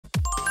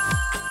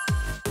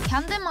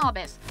Hyundai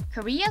Mobis,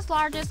 Korea's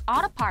largest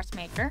auto parts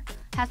maker,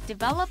 has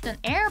developed an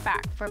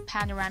airbag for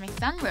Panoramic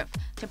Sunroof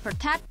to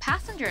protect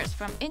passengers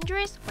from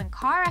injuries when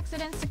car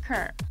accidents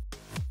occur.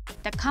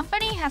 The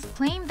company has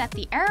claimed that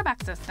the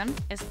airbag system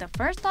is the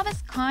first of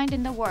its kind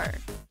in the world.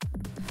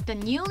 The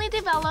newly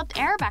developed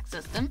airbag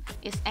system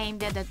is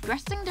aimed at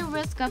addressing the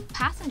risk of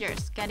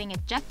passengers getting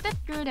ejected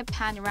through the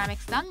panoramic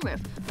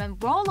sunroof when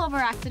rollover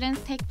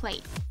accidents take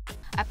place.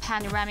 A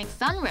panoramic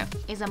sunroof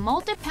is a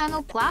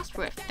multi-panel glass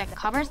roof that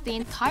covers the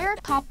entire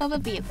top of a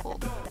vehicle.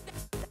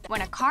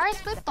 When a car is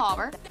flipped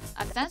over,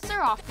 a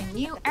sensor of the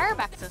new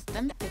airbag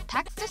system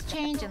detects this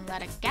change and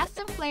lets a gas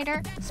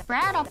inflator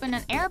spread open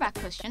an airbag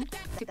cushion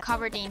to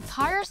cover the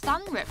entire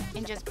sunroof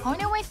in just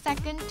 0.08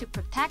 seconds to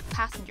protect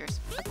passengers,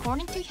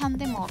 according to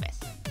Hyundai Mobis.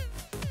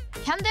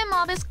 Hyundai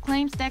Mobis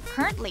claims that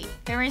currently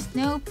there is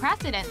no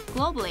precedent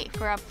globally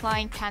for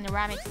applying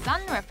panoramic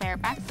sunroof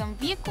airbags on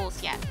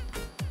vehicles yet.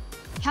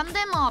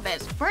 Hyundai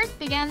Mobis first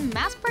began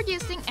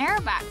mass-producing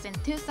airbags in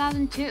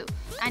 2002,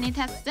 and it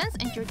has since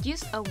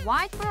introduced a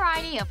wide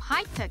variety of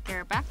high-tech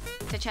airbags,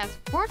 such as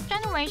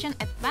 4th-generation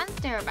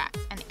advanced airbags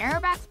and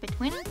airbags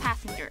between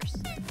passengers.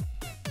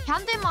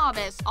 Hyundai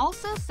Mobis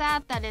also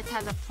said that it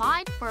has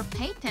applied for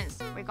patents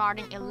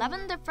regarding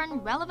 11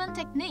 different relevant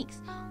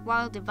techniques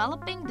while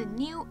developing the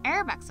new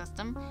airbag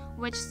system,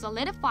 which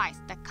solidifies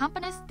the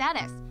company's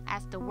status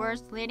as the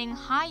world's leading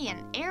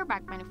high-end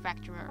airbag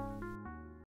manufacturer.